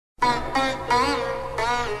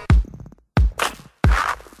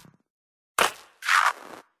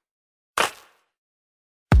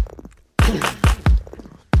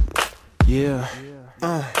Yeah.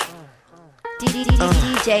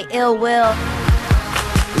 DJ Ill Will.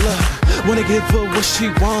 Look, wanna give her what she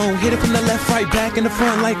want. Hit it from the left, right, back, in the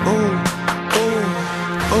front like ooh, ooh,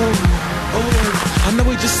 ooh, ooh. I know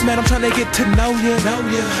we just met, I'm trying to get to know you.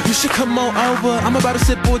 You should come on over. I'm about to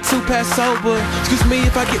sip or two past sober. Excuse me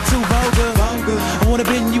if I get too vulgar. I wanna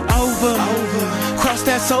bend you over. Cross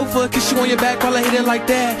that sofa, kiss you on your back while I hit it like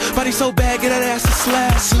that. Body so bad, get that ass to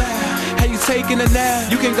slap. How you taking a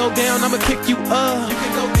nap? You can go down, I'ma pick you up.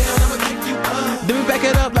 Then we back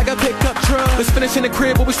it up like a pickup truck. Let's finish in the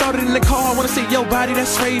crib, but we started in the car. I wanna see your body,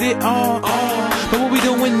 that's rated R. But what we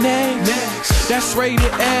doing next? That's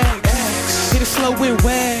rated X. Hit it slow and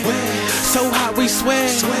wet. So hot we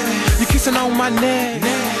sweat. You kissing on my neck,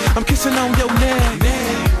 I'm kissing on your neck.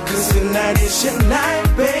 Cause tonight is your night,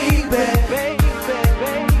 baby.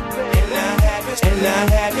 And I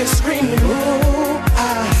have you screaming, ooh,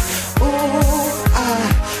 ah, ooh,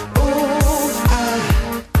 ah, ooh, ah.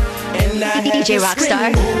 And I have DJ you Rockstar.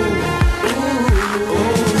 screaming, ooh,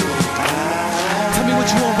 ah. Tell me what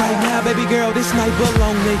you want right now, baby girl. This night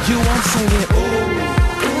belong to you. I'm singing, ooh,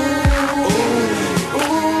 ooh,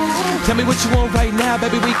 ooh. Tell me what you want right now,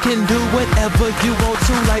 baby. We can do whatever you want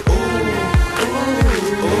to, like ooh, ooh,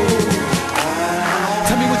 ooh.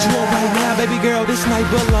 Tell me what you want right now, baby girl. This night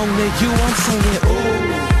belong to you. I'm singing, ooh,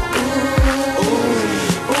 ooh,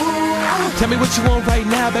 ooh. Tell me what you want right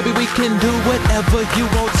now, baby. We can do whatever you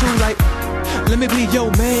want to, like. Let me be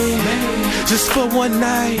your man, just for one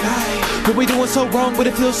night. What we doing so wrong, but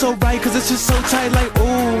it feels so right, cause it's just so tight, like ooh,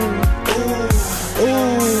 ooh,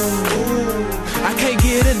 ooh. I can't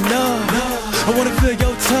get enough, I wanna feel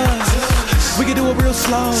your touch. We can do it real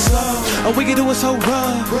slow, or we can do it so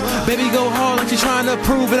rough. Baby, go hard like you're trying to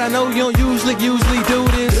prove it. I know you don't usually do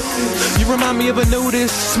this. You remind me of a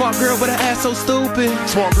nudist. Smart girl with an ass so stupid.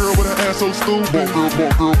 Smart girl with an ass so stupid.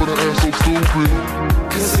 Smart girl with an ass so stupid.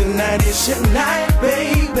 Cause tonight is your night,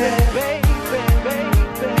 baby.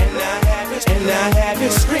 And I have you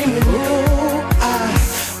screaming, ooh, ah,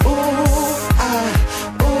 ooh, ah,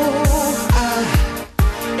 ooh, ah.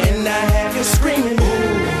 And I have you screaming, ooh,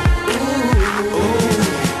 ooh, ooh,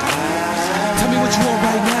 ah. Tell me what you want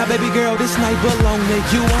right now, baby girl. This night belong to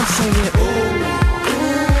you. I'm singing, ooh,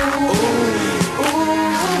 ooh,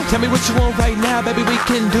 ooh. Tell me what you want right now, baby. We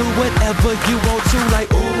can do whatever you want to,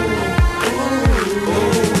 like ooh, ooh,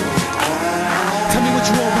 ooh. Tell me what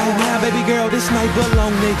you want right now, baby girl. This night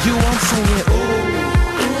belong to you. I'm singing, ooh,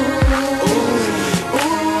 ooh,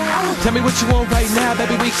 ooh. Tell me what you want right now,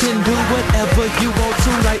 baby. We can do whatever you want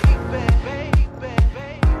to, like.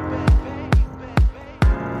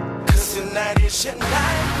 Cause tonight is your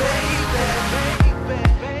night, baby.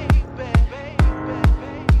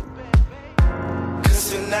 Cause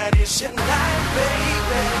tonight is your night,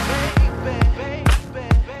 baby.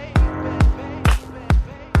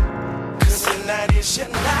 Cause tonight is your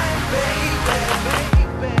night, baby.